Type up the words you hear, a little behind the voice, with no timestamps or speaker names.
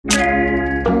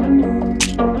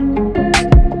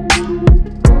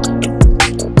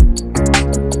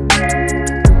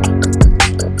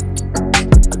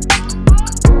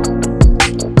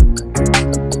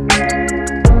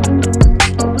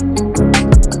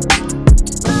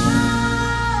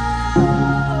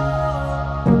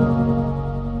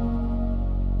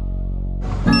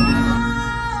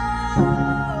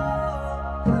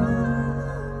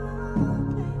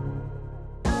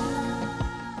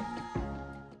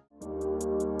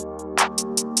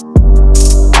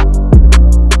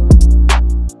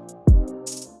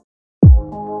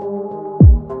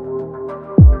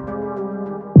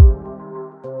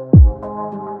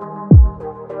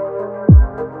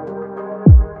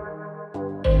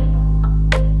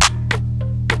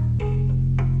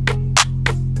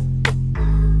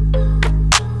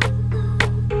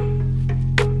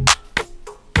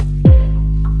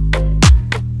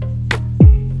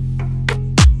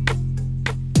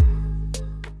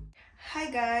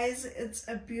It's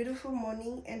a beautiful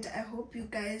morning and I hope you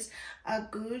guys are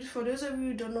good. For those of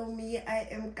you who don't know me, I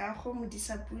am KAGO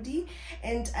MODISAPUDI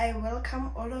and I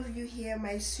welcome all of you here,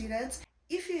 my sweethearts.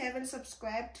 If you haven't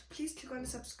subscribed, please click on the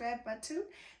subscribe button.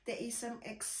 There is some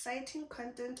exciting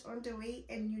content on the way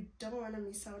and you don't want to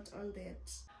miss out on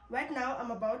that. Right now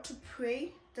I'm about to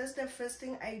pray. That's the first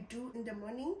thing I do in the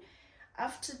morning.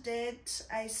 After that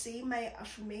I say my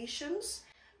affirmations.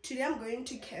 Today I'm going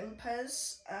to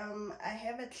campus. I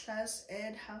have a class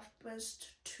at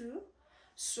 2:30,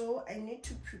 so I need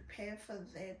to prepare for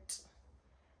that.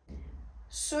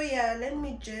 So yeah, let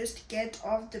me just get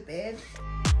off the bed.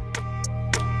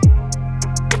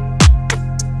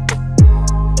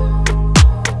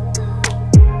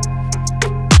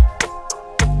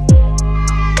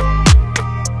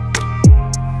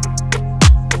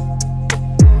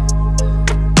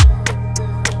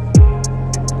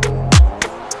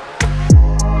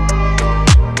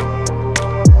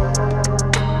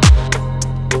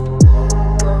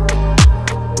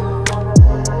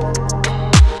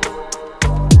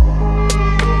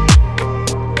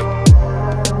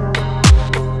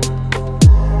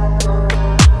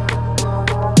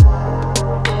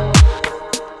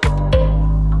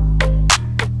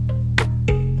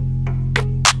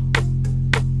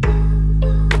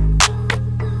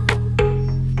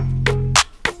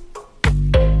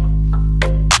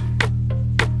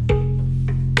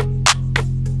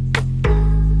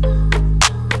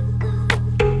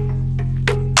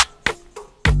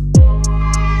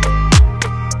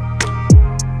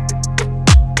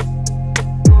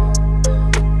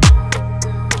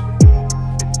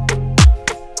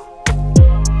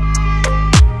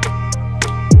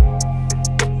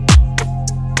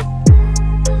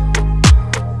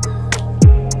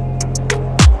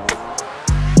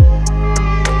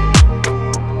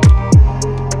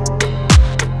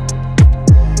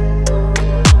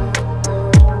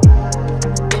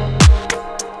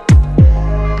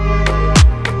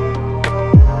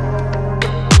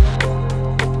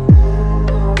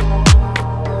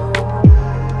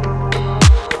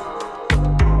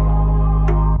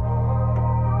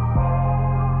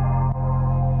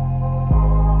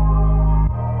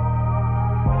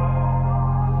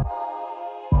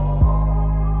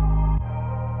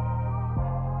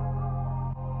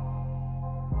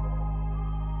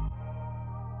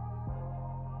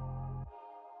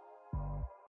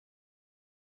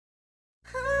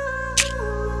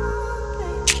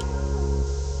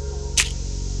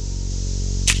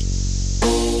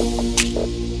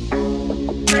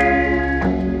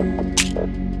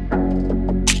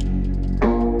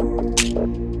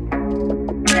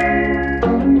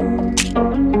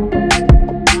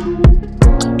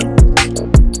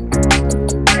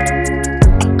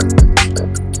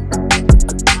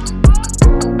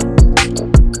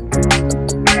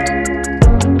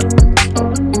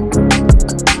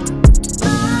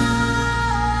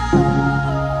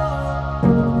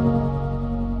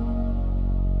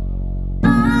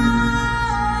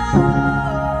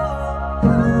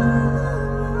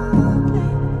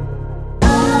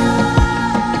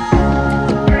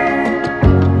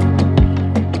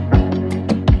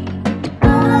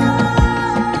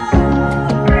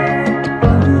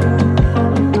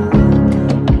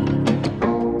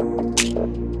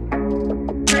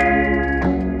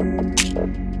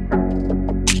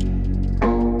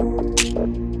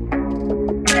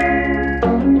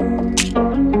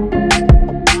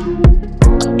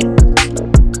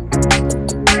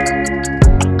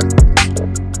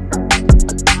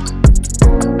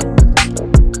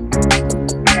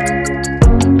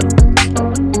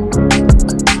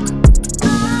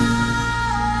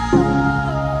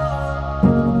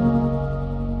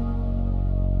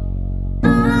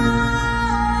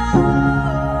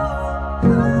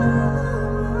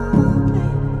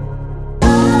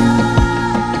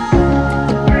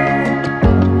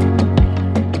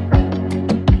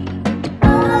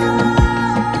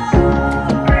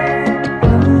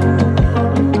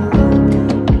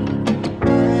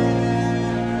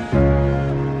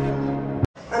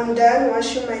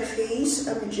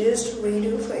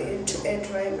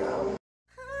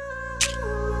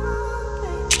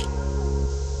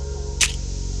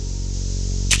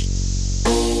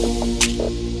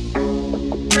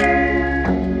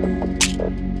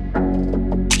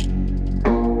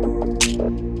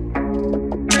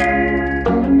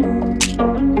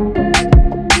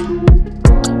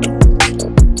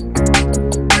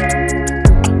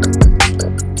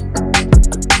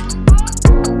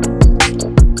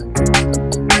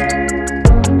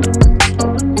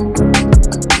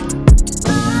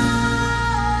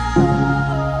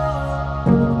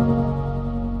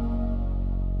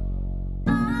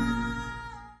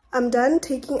 I'm done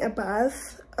taking a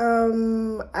bath.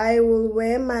 I will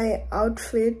wear my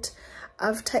outfit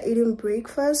after eating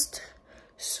breakfast.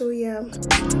 So yeah.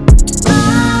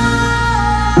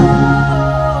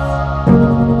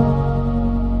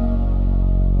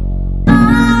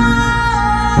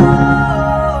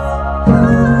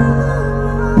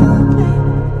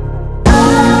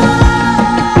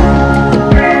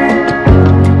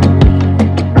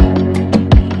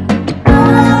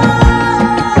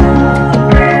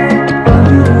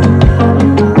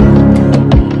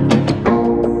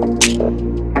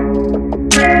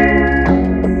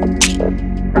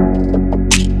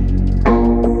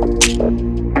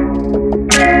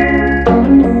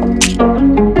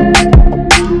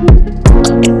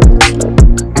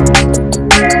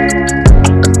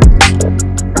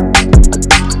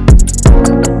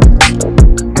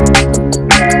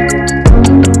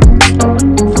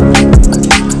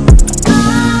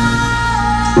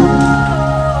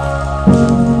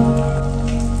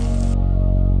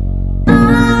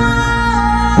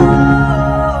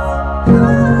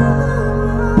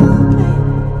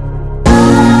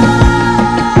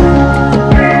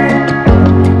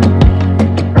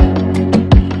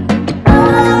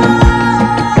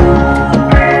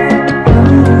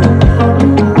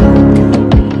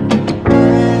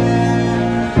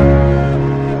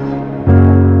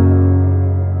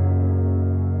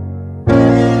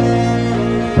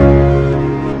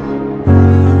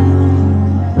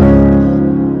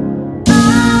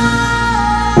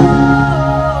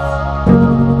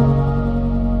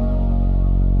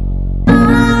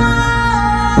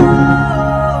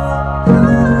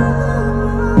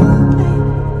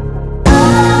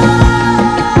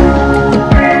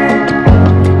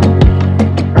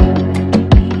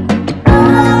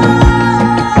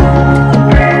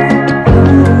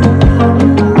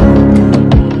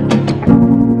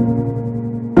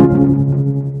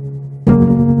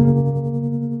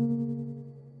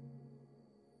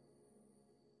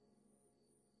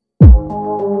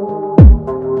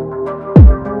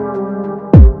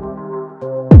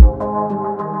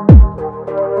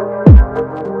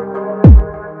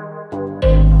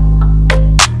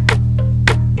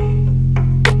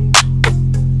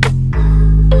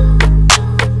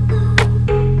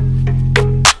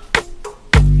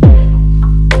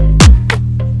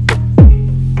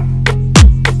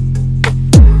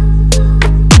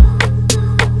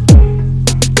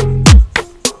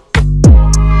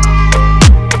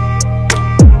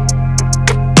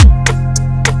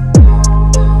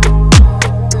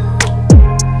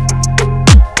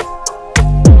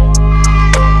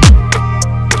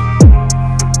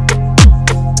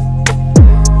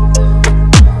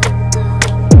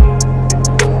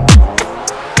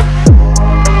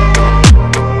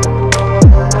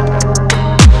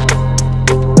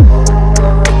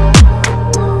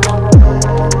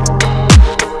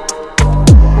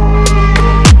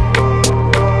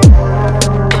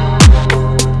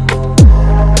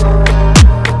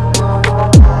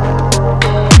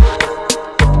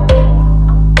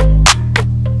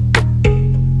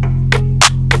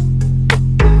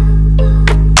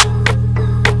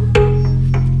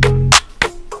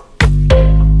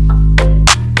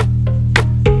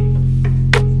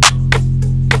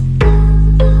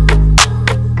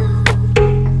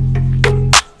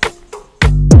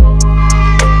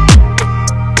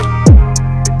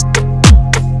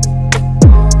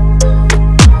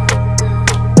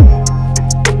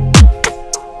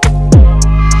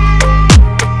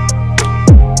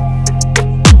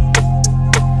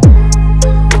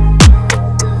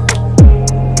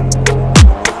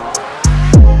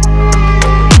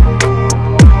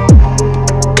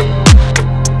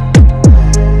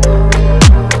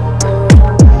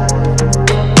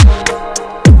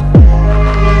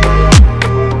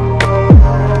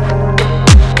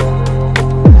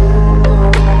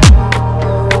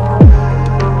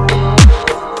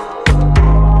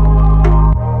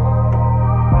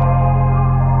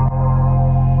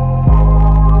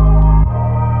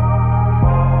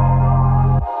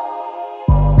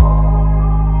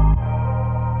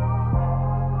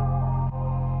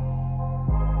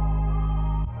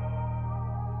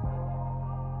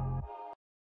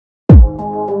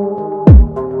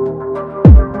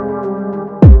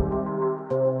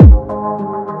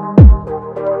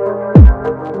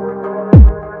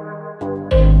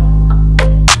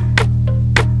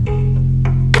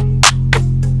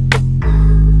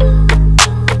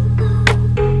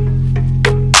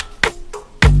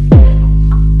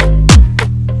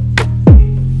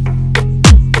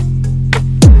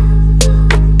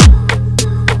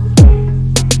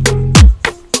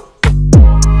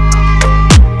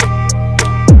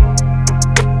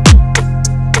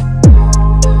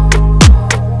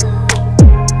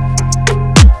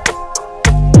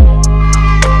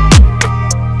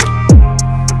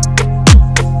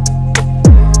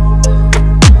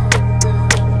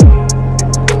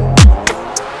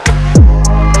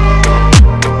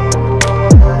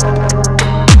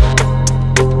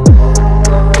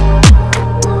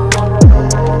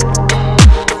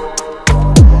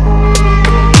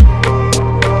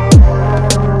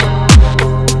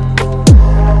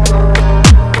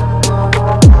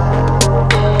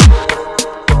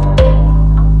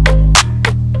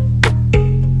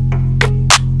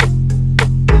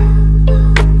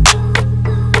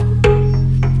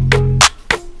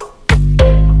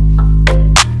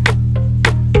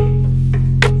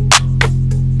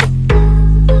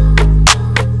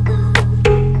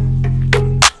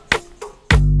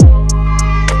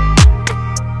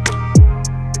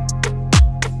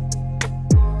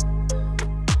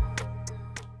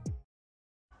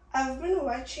 I've been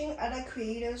watching other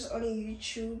creators on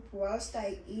YouTube whilst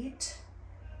I eat.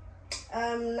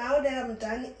 Now that I'm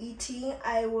done eating,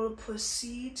 I will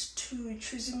proceed to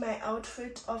choosing my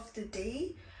outfit of the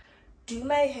day, do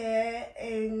my hair,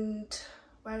 and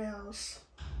what else?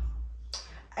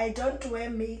 I don't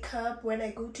wear makeup when I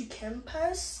go to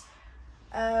campus.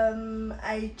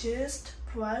 I just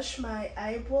brush my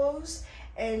eyebrows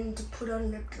and put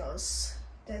on lip gloss.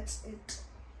 That's it.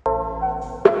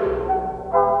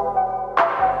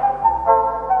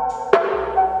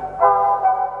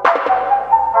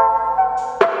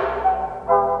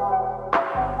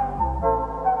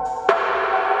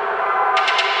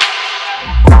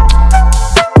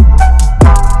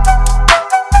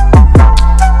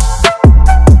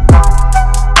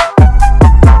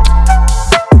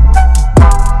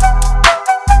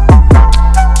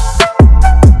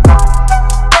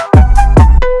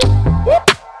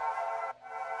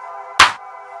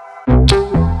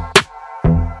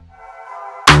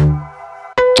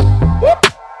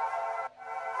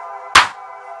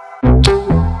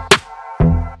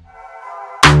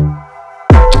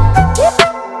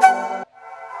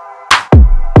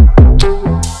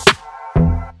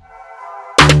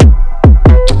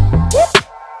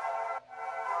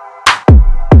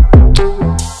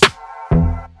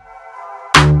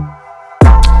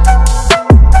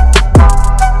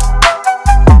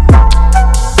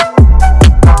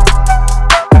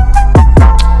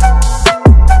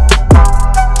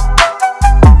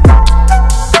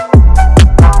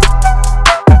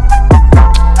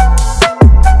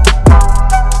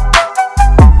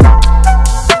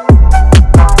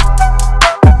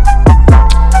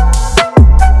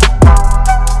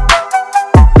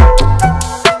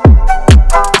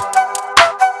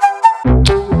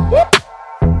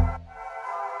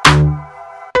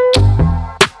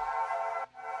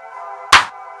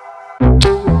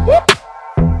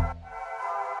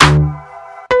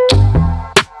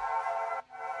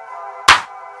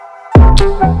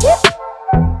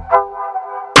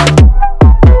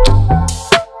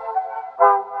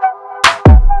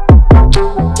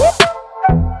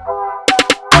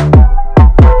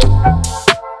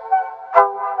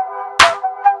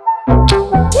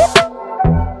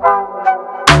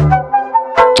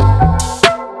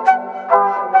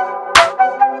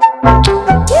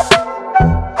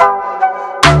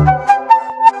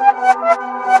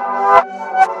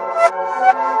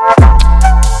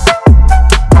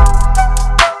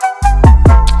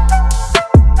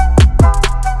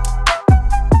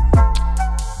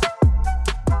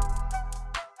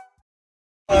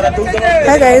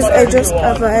 Hi guys, I just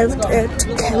arrived at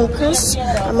campus.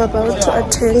 I'm about to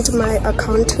attend my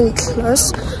accounting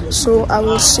class, so I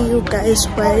will see you guys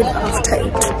right after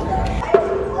it.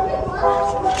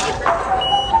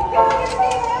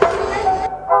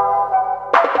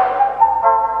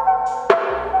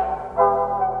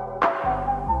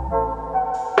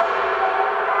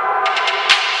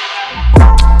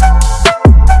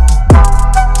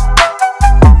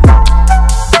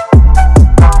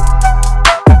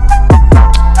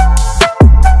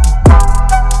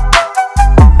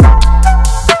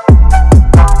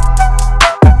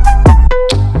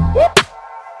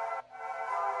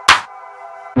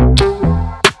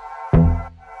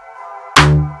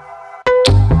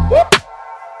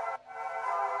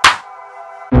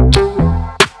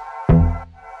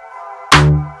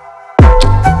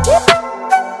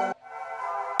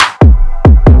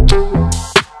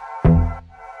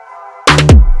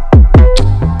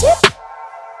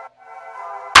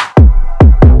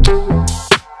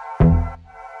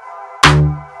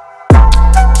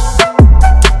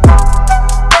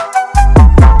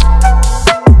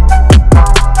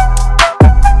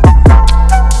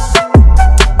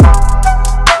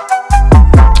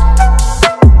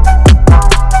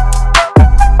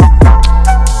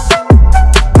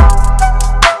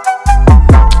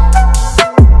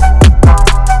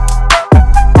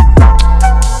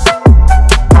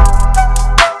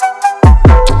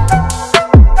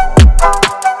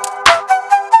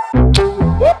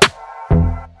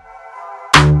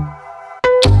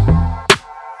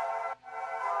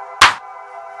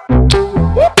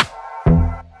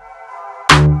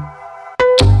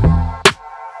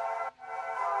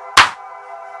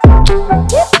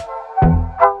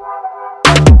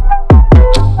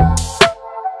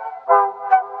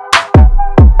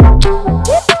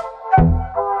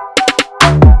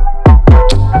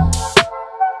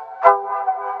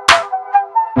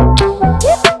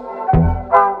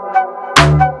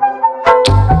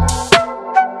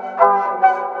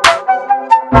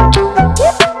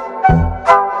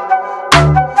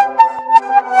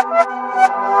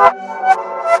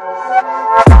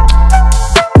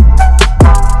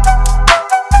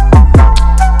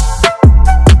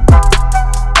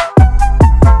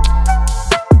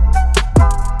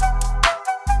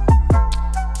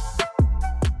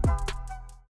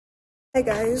 Hi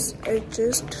guys, I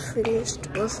just finished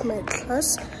with my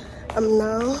class. I'm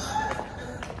now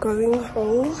going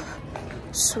home,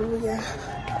 so yeah,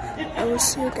 I will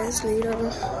see you guys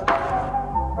later.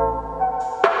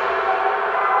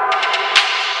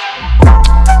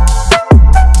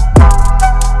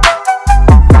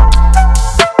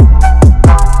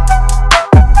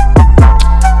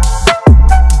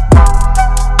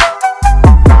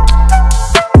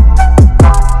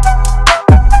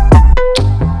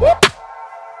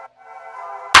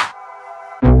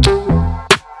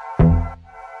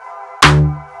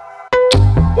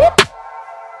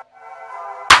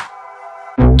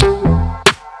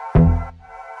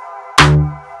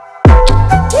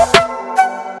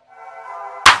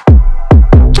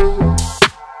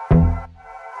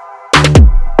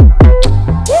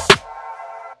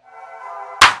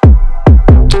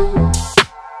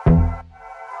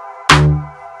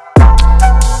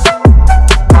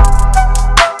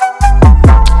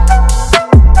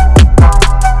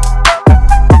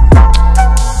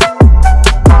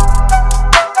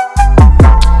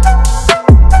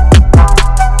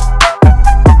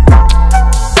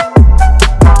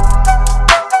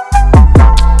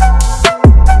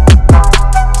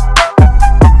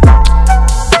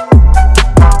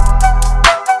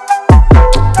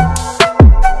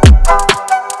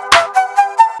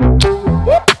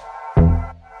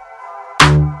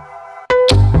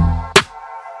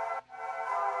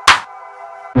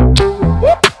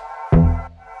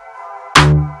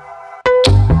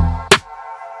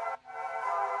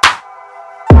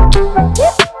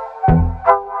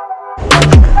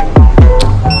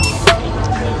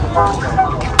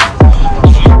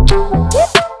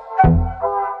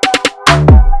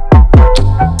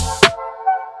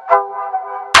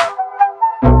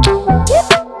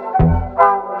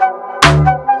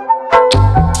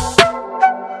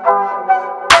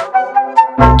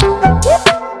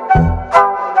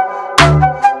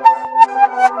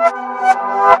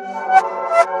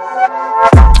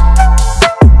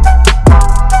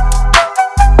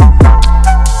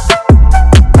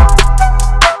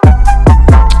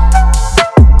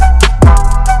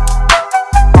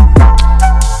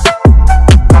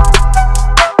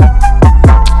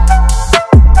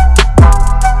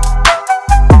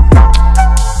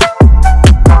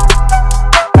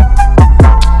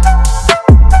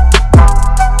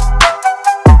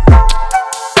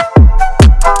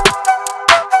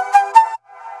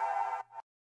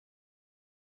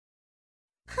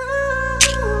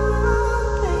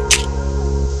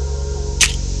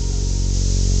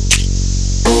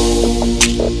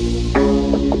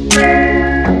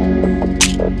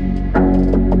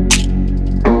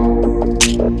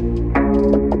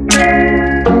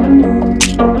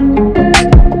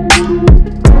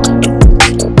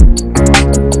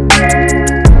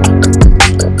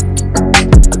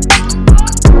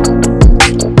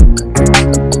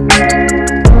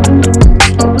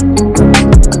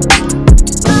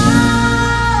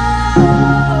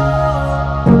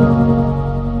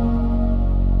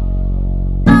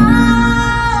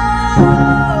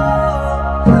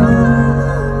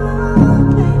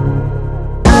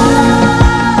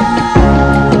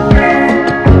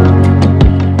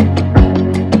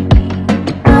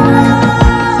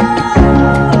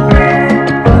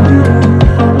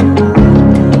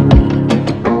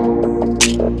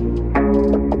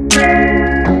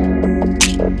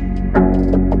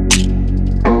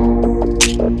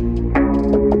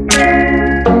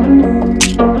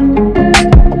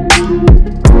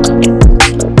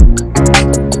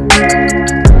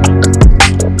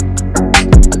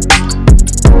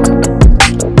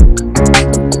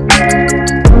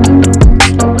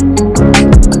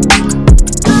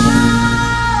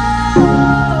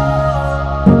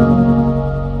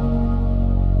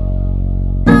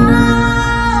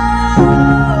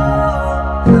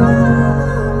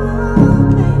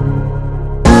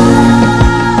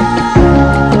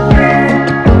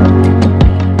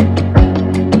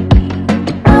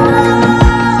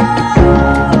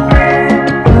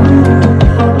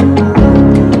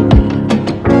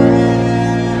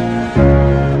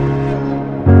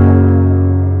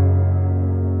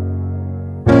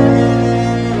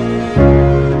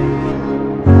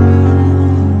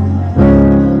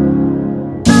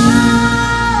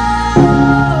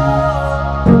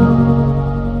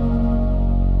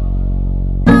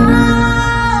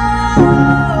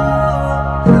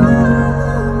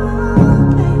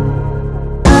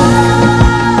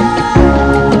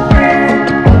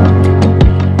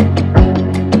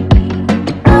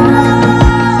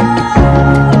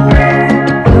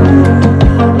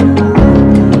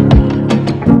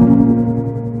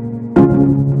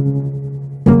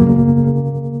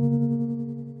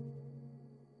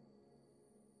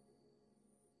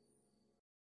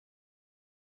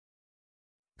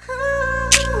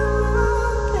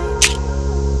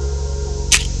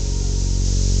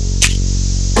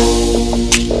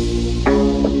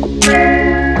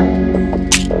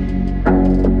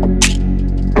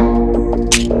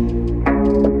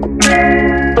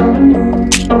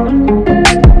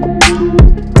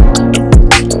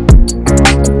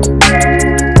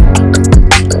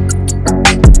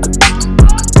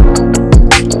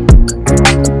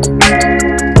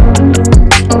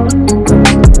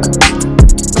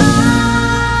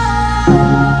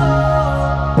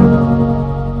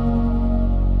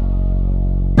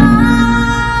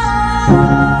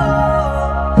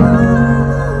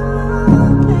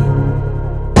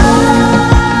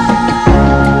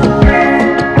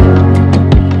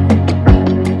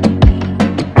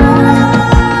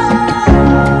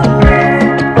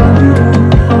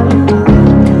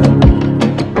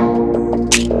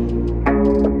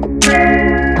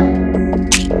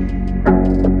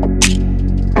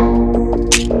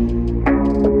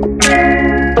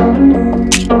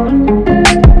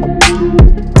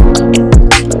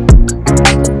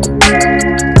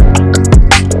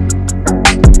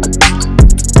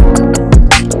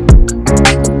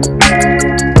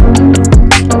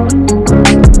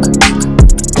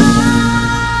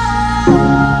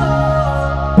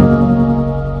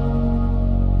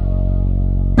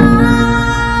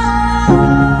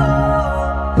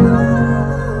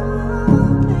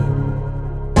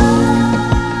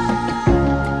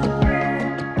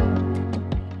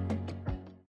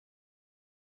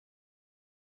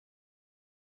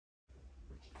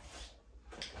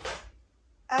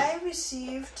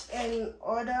 received an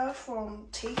order from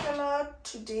Takealot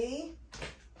today.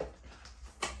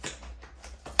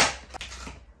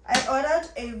 I ordered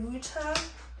a router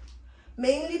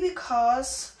mainly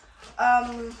because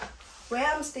where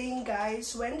I'm staying,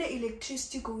 guys, when the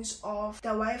electricity goes off, the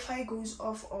Wi-Fi goes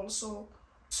off also.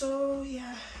 So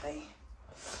yeah,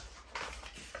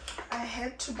 I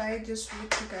had to buy this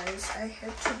router, guys. I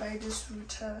had to buy this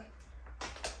router.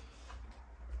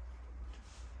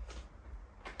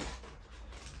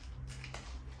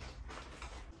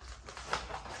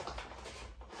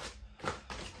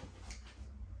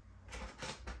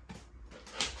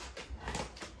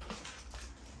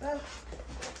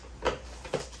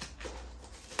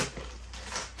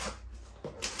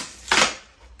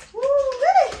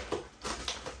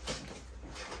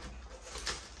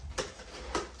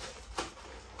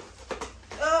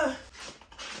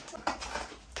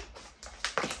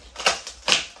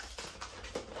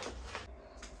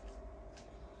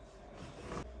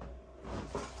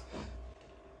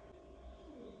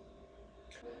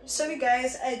 Sorry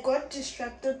guys, I got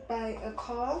distracted by a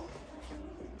call.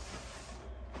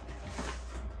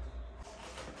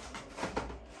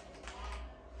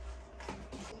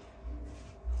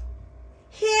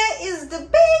 Here is the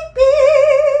baby.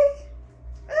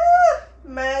 Ah,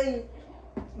 man.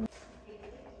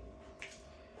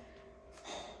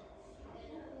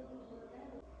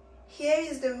 Here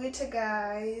is the router,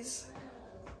 guys.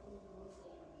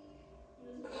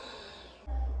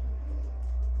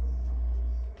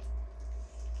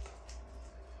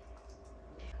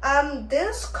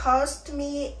 This cost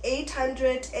me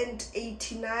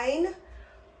 $889.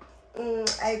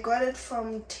 I got it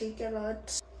from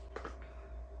Takealot.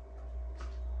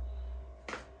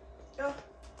 Oh.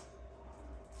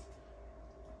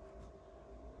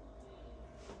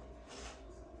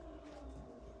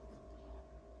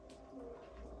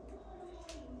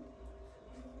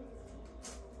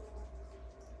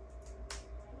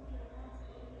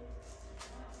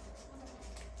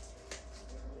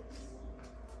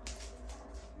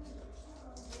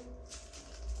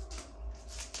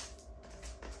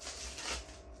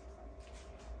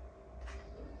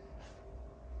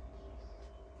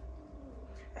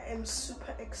 I'm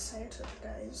super excited,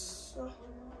 guys.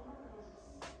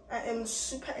 I am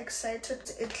super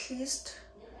excited. At least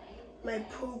my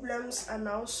problems are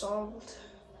now solved.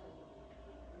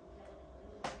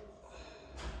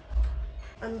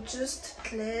 I'm just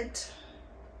glad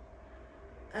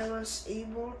I was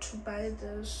able to buy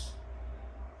this.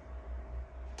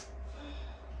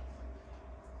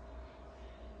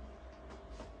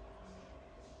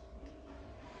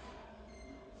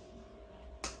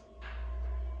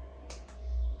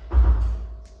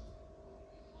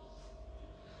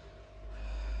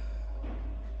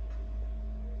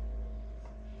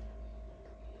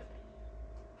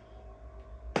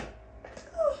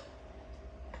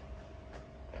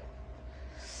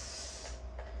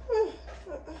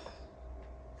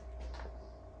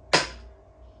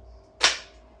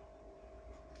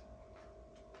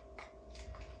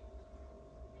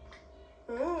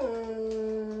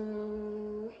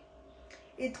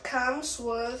 It comes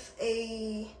with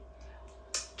a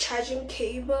charging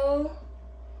cable,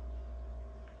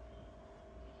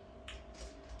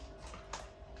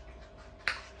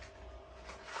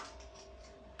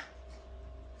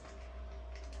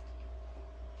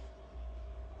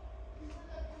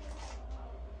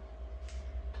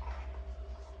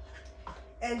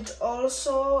 and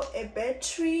also a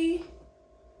battery.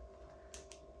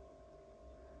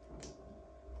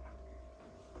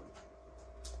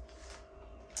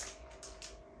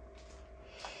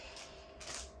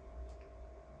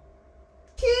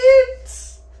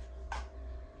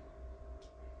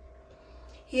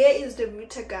 Here is the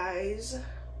router, guys.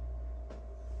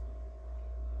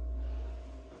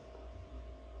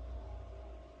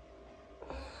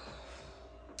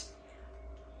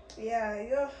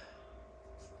 Yeah.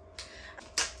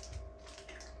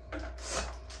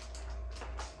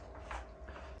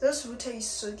 This router is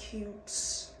so cute,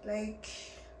 like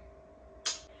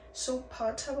so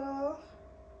portable.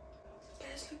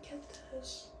 Guys, look at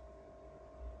this.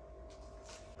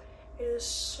 It is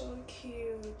so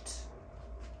cute.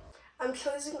 I'm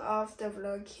closing off the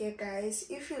vlog here, guys.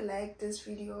 If you like this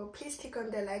video, please click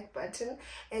on the like button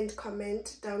and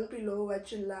comment down below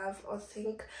what you love or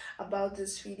think about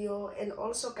this video. And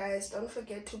also, guys, don't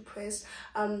forget to press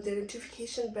the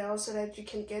notification bell so that you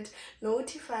can get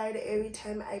notified every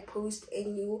time I post a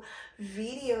new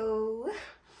video.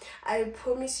 I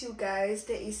promise you guys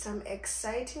there is some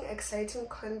exciting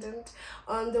content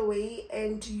on the way,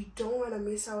 and you don't want to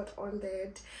miss out on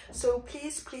that. So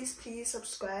please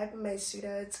subscribe, my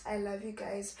sweethearts. I love you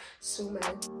guys so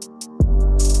much.